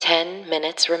10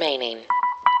 minutes remaining.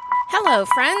 Hello,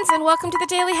 friends, and welcome to the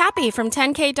Daily Happy from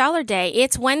 10K Dollar Day.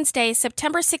 It's Wednesday,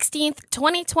 September 16th,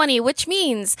 2020, which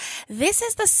means this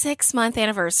is the 6-month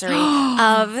anniversary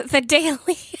of the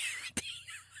Daily.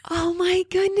 Oh my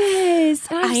goodness.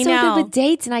 And I'm so good with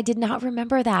dates and I did not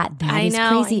remember that. That is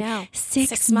crazy. I know.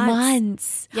 6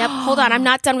 months. Yep. Hold on. I'm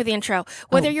not done with the intro.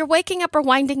 Whether you're waking up or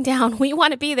winding down, we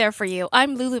want to be there for you.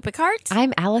 I'm Lulu Picard.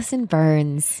 I'm Allison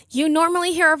Burns. You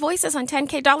normally hear our voices on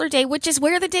 10K Dollar Day, which is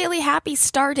where the Daily Happy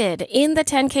started, in the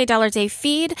 10K Dollar Day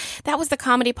feed. That was the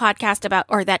comedy podcast about,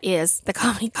 or that is the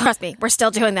comedy, trust me, we're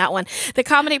still doing that one. The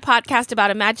comedy podcast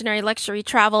about imaginary luxury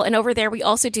travel. And over there, we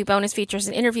also do bonus features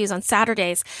and interviews on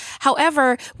Saturdays.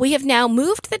 However, we have now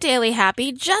moved the Daily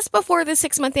Happy just before the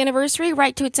 6-month anniversary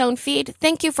right to its own feed.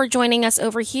 Thank you for joining us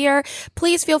over here.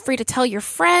 Please feel free to tell your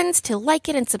friends to like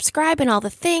it and subscribe and all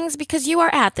the things because you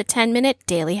are at the 10-minute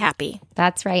Daily Happy.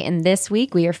 That's right. And this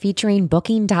week we are featuring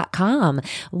Booking.com.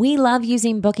 We love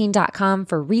using Booking.com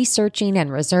for researching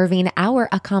and reserving our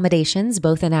accommodations,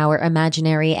 both in our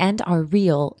imaginary and our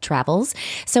real travels.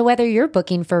 So whether you're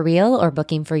booking for real or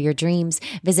booking for your dreams,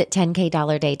 visit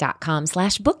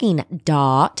 10kdollarday.com/booking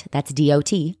that's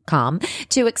DOT.com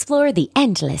to explore the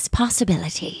endless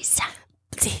possibilities.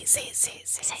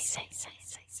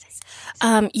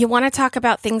 You want to talk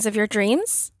about things of your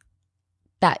dreams?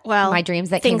 My dreams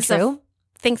that came true?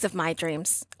 Things of my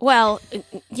dreams. Well,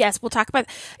 yes, we'll talk about.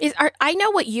 I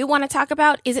know what you want to talk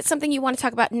about. Is it something you want to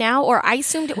talk about now, or I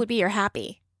assumed it would be your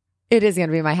happy? It is going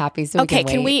to be my happy. So okay,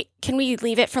 can we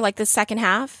leave it for like the second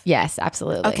half? Yes,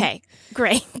 absolutely. Okay,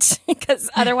 great. Because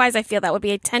otherwise, I feel that would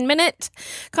be a 10-minute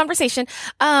conversation.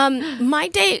 My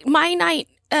night.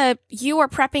 You are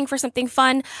prepping for something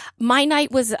fun. My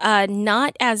night was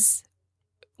not as.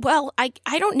 Well, I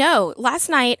don't know. Last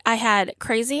night I had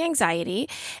crazy anxiety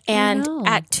and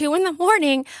at 2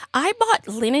 a.m, I bought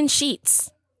linen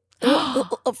sheets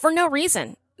for no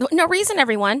reason. No reason,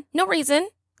 everyone. No reason.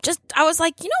 Just, I was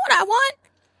like, you know what I want?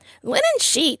 Linen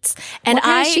sheets. And what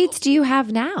kind of sheets do you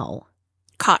have now?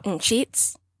 Cotton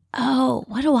sheets. Oh,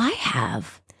 what do I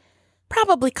have?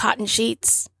 Probably cotton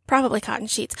sheets. Okay.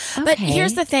 But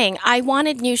here's the thing. I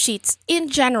wanted new sheets in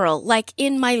general, like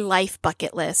in my life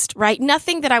bucket list, right?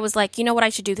 Nothing that I was like, you know what I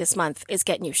should do this month is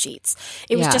get new sheets.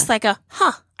 It was just like I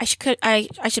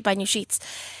should buy new sheets.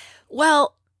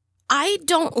 Well, I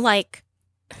don't like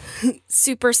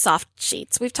super soft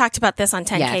sheets. We've talked about this on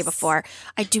 10K before.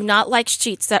 I do not like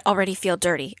sheets that already feel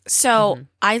dirty. So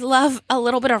I love a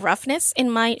little bit of roughness in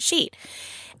my sheet.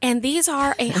 And these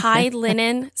are a high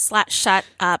linen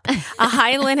 /cotton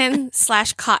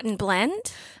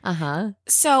blend.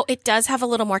 So it does have a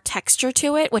little more texture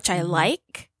to it, which I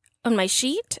like on my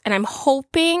sheet. And I'm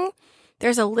hoping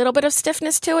there's a little bit of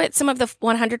stiffness to it. Some of the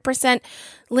 100%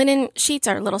 linen sheets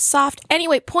are a little soft.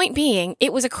 Anyway, point being,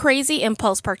 it was a crazy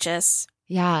impulse purchase.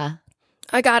 Yeah.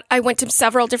 I went to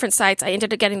several different sites. I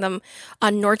ended up getting them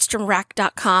on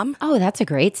NordstromRack.com. Oh, that's a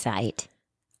great site.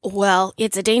 Well,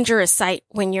 it's a dangerous site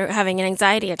when you're having an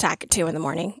anxiety attack at 2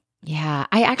 a.m. Yeah.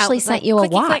 I actually sent you a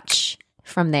watch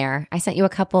from there. I sent you a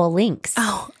couple of links.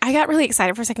 Oh, I got really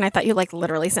excited for a second. I thought you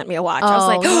literally sent me a watch. I was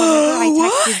like, I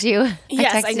texted you.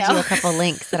 Yes, I texted you a couple of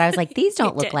links that I was like, these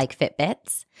don't look like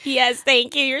Fitbits. Yes,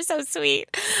 thank you. You're so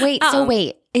sweet. Wait,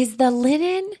 is the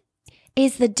linen,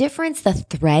 is the difference the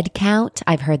thread count?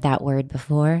 I've heard that word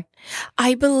before.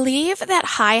 I believe that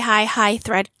high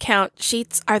thread count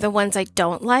sheets are the ones I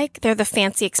don't like. They're the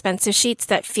fancy, expensive sheets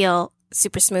that feel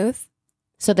super smooth.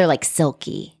 So they're like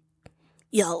silky.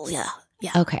 Yeah.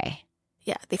 Okay.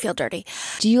 Yeah, they feel dirty.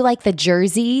 Do you like the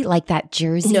jersey? Like that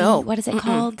jersey? No. What is it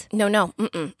called? No.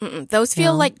 Those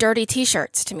feel like dirty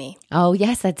T-shirts to me. Oh,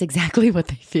 yes, that's exactly what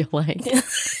they feel like.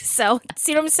 So,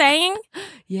 see what I'm saying?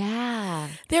 Yeah.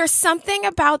 There's something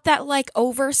about that like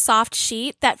over soft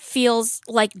sheet that feels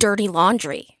like dirty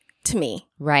laundry to me.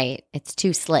 Right. It's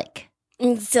too slick.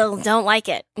 Still don't like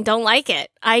it.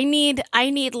 I need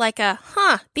like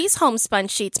these homespun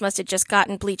sheets must have just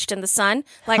gotten bleached in the sun.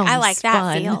 Like I like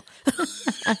that feel.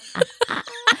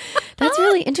 That's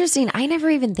really interesting. I never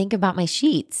even think about my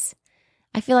sheets.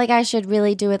 I feel like I should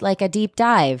really do it like a deep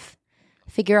dive.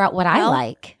 Figure out what I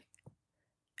like.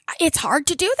 It's hard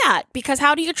to do that because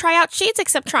how do you try out sheets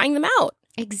except trying them out?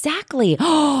 Exactly.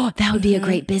 Oh, that would be a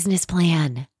great business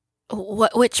plan.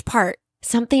 Which part?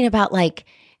 Something about like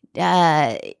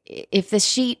if the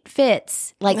sheet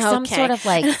fits, like some sort of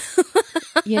like,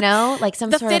 like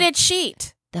some sort of fitted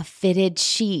sheet. The fitted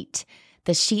sheet.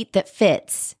 The sheet that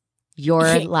fits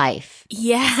your life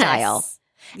style.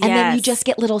 And then you just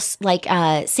get little like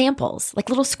samples, like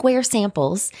little square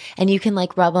samples, and you can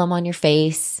like rub them on your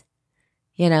face,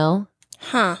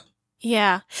 Huh.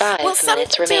 Yeah. 5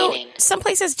 minutes remaining. Some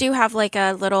places do have like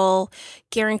a little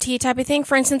guarantee type of thing.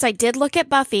 For instance, I did look at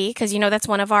Buffy because, that's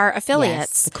one of our affiliates.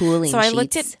 Yes, the cooling So I sheets.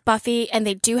 looked at Buffy and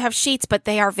they do have sheets, but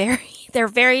they're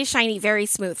very shiny, very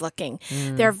smooth looking.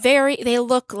 They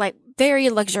look like very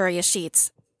luxurious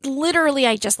sheets. Literally,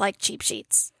 I just like cheap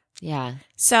sheets. Yeah.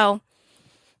 So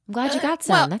I'm glad you got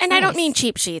some. well, That's and nice. I don't mean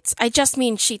cheap sheets. I just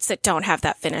mean sheets that don't have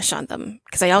that finish on them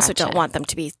because I also don't want them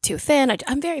to be too thin.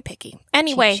 I'm very picky.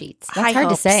 Anyway, cheap sheets. That's hard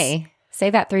to say. Say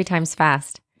that 3 times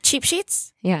fast. Cheap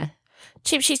sheets? Yeah.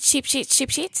 Cheap sheets, cheap sheets, cheap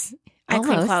sheets? I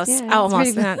came Almost, close. yeah,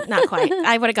 Almost. Not quite.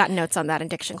 I would have gotten notes on that in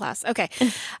diction class. Okay.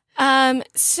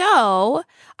 So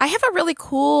I have a really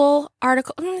cool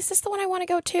article. Is this the one I want to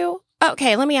go to?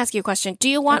 Okay, let me ask you a question. Do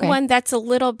you want one that's a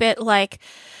little bit like,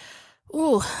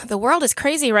 ooh, the world is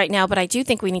crazy right now, but I do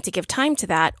think we need to give time to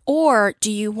that? Or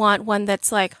do you want one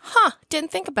that's like,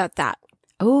 didn't think about that?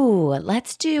 Oh,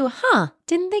 let's do,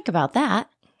 didn't think about that.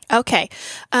 Okay.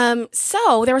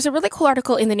 So there was a really cool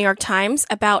article in the New York Times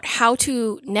about how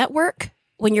to network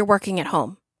when you're working at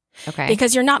home. Okay.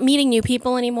 Because you're not meeting new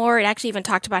people anymore. It actually even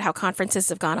talked about how conferences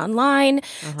have gone online.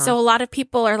 So a lot of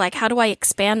people are like, how do I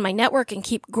expand my network and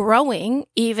keep growing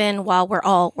even while we're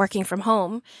all working from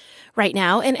home right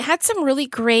now? And it had some really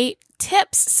great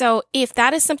tips. So if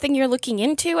that is something you're looking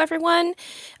into, everyone,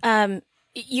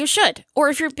 you should. Or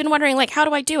if you've been wondering, like, how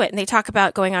do I do it? And they talk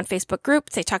about going on Facebook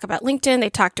groups. They talk about LinkedIn. They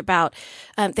talked about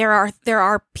there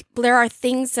are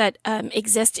things that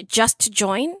exist just to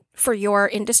join for your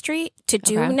industry to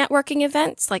do networking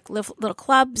events, like little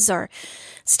clubs or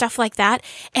stuff like that.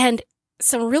 And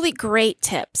some really great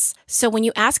tips. So when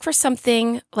you ask for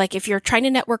something, like if you're trying to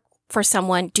network for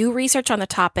someone, do research on the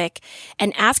topic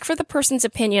and ask for the person's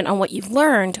opinion on what you've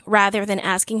learned rather than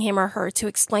asking him or her to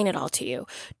explain it all to you.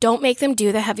 Don't make them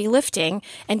do the heavy lifting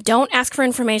and don't ask for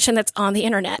information that's on the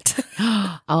internet.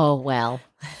 Oh, well.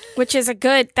 Which is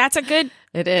that's a good.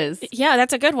 It is. Yeah,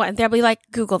 that's a good one. They'll be like,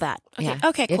 Google that. Okay. Yeah.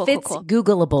 Okay, cool, if it's cool.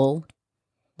 Googleable,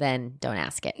 then don't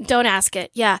ask it. Don't ask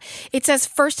it. Yeah. It says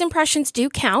first impressions do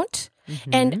count.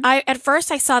 And at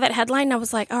first I saw that headline and I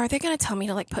was like, oh, are they going to tell me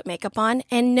to like put makeup on?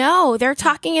 And no, they're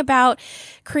talking about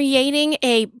creating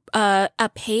a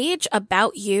page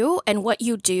about you and what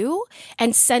you do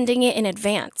and sending it in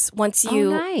advance. Once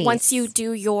you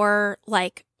do your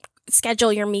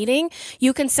schedule your meeting,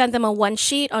 you can send them a one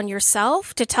sheet on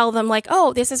yourself to tell them like,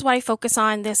 oh, this is what I focus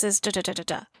on. This is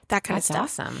that kind of stuff.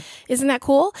 Awesome. Isn't that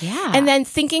cool? Yeah. And then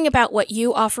thinking about what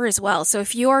you offer as well. So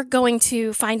if you're going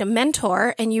to find a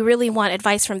mentor and you really want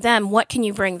advice from them, what can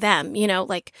you bring them?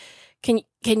 Can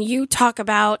you talk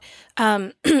about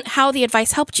how the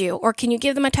advice helped you, or can you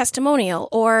give them a testimonial,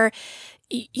 or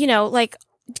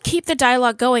keep the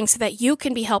dialogue going so that you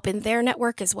can be helping their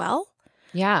network as well?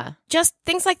 Yeah. Just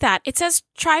things like that. It says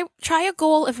try a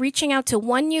goal of reaching out to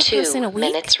one new person a week.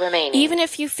 2 minutes remaining. Even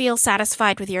if you feel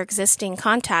satisfied with your existing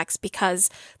contacts, because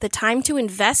the time to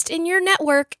invest in your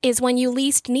network is when you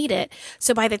least need it.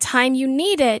 So by the time you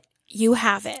need it, you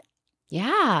have it.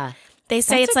 Yeah. They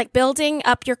say it's like building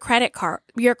up your credit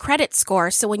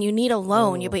score. So when you need a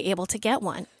loan, you'll be able to get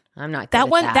one. I'm not good that at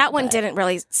one. that, That one but- didn't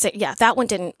really. That one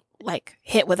didn't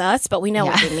hit with us, but we know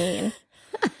what they mean.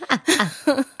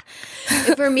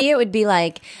 For me, it would be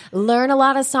like, learn a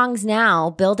lot of songs now,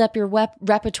 build up your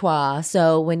repertoire.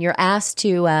 So when you're asked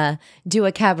to do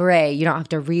a cabaret, you don't have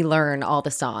to relearn all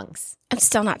the songs. I'm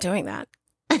still not doing that.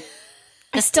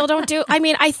 I still don't do. I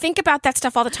mean, I think about that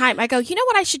stuff all the time. I go, you know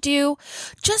what I should do?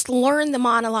 Just learn the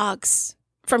monologues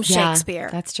from Shakespeare.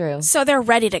 That's true. So they're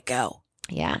ready to go.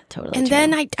 Yeah, totally. And true.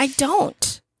 then I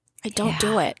don't. I don't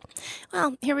do it.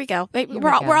 Well, here we go.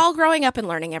 We're all growing up and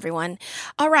learning, everyone.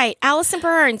 All right, Allison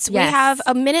Burns, we have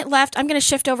a minute left. I'm going to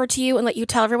shift over to you and let you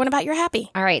tell everyone about your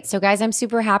happy. All right. So guys, I'm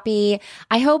super happy.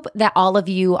 I hope that all of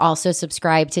you also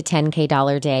subscribe to 10K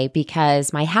Dollar Day,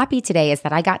 because my happy today is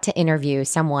that I got to interview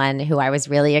someone who I was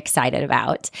really excited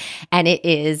about. And it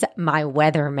is my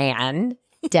weatherman,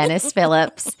 Dennis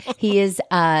Phillips. He is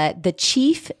the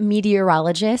chief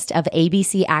meteorologist of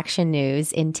ABC Action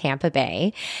News in Tampa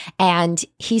Bay. And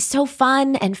he's so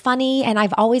fun and funny. And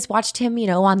I've always watched him,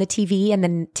 on the TV. And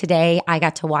then today I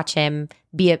got to watch him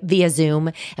via Zoom,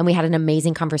 and we had an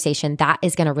amazing conversation that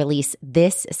is going to release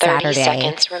this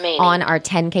Saturday on our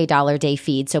 10K Dollar Day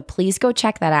feed. So please go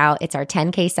check that out. It's our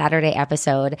 10K Saturday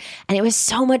episode, and it was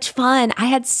so much fun. I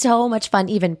had so much fun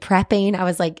even prepping. I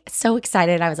was so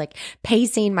excited. I was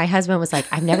pacing. My husband was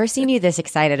I've never seen you this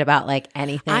excited about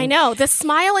anything. I know. The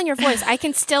smile in your voice, I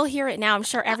can still hear it now. I'm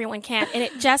sure everyone can. And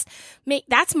it just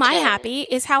that's my happy,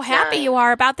 is how happy you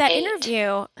are about that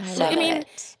interview. I mean,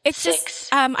 It's just,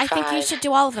 I think you should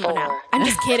do all of them now. I'm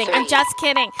just kidding. I'm just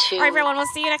kidding. All right, everyone. We'll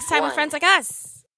see you next time with Friends Like Us.